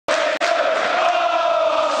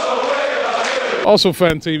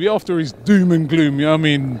ArsenalFanTV, after his doom and gloom, I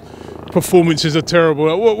mean, performances are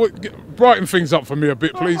terrible. Brighten things up for me a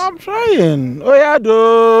bit, please. I'm trying.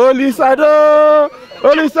 Oyado, Olisado,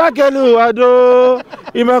 Olisakelu, Ado.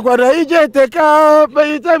 Imakwada Ije take out, but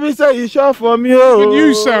you tell me say you short for me. Even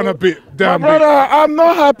you sound a bit down. My brother, I'm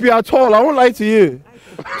not happy at all. I won't lie to you.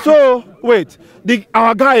 So wait,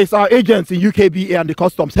 our guys, our agents in UKBA and the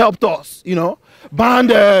customs helped us, you know,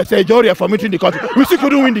 banned Saint-Germain from entering the country. We still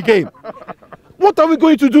couldn't win the game. What are we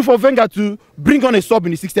going to do for Wenger to bring on a sub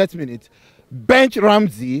in the 60th minute, bench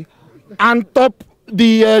Ramsey, and top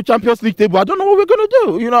the Champions League table? I don't know what we're going to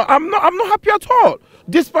do. You know, I'm not happy at all.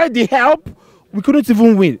 Despite the help, we couldn't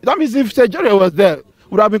even win. That means if Saint-Germain was there,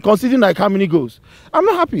 would have been conceding like how many goals? I'm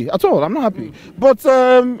not happy at all. I'm not happy. But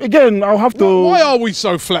again, I'll have to. Why are we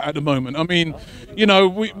so flat at the moment? I mean, you know,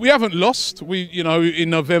 we haven't lost. In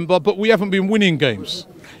November, but we haven't been winning games.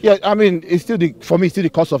 Yeah, I mean, it's still for me, it's still the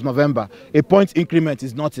cost of November. A point increment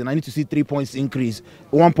is nothing. I need to see 3 points increase.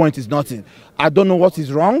 1 point is nothing. I don't know what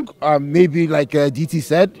is wrong. Maybe like DT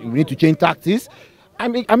said, we need to change tactics. I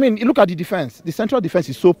mean, look at the defense. The central defense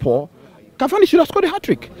is so poor. Cavani should have scored a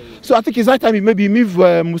hat-trick. So I think it's that time he maybe move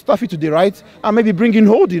Mustafi to the right and maybe bring in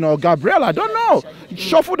Holding or Gabriel. I don't know.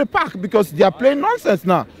 Shuffle the pack because they are playing nonsense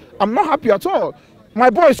now. I'm not happy at all. My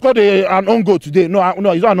boy scored an own goal today. No,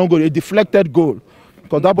 it's not an own goal, a deflected goal.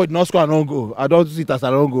 Because that boy did not score an own goal. I don't see it as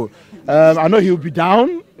an own goal. I know he'll be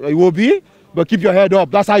down, Iwobi, but keep your head up.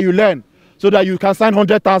 That's how you learn. So that you can sign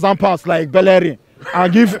 £100,000 like Bellerin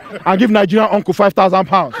and give Nigerian uncle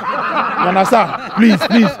 £5,000. You understand? Please,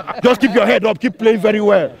 just keep your head up. Keep playing very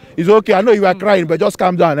well. It's okay. I know you are crying, but just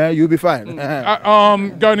calm down. You'll be fine.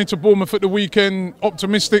 Going into Bournemouth at the weekend,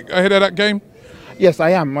 optimistic ahead of that game? Yes,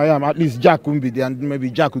 I am. At least Jack will be there, and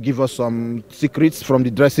maybe Jack will give us some secrets from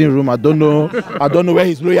the dressing room. I don't know where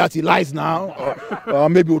his loyalty lies now. Or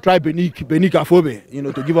maybe we'll try Benik Afobe, you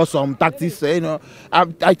know, to give us some tactics. You know,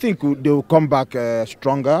 I think they will come back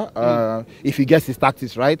stronger if he gets his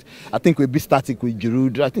tactics right. I think we'll be static with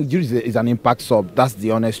Giroud. I think Giroud is an impact sub. That's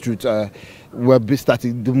the honest truth. We'll be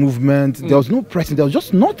static. The movement. There was no pressing. There was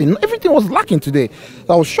just nothing. Everything was lacking today.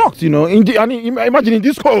 I was shocked. You know, imagine in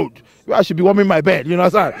this cold. I should be warming my bed, you know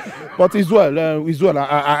what I'm saying? But it's well.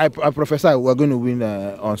 I prophesy we're going to win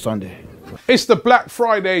on Sunday. It's the Black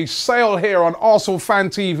Friday sale here on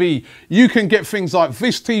ArsenalFanTV. You can get things like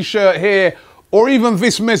this t-shirt here, or even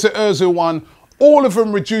this Mesut Ozil one. All of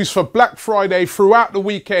them reduced for Black Friday throughout the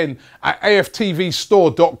weekend at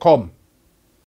AFTVstore.com.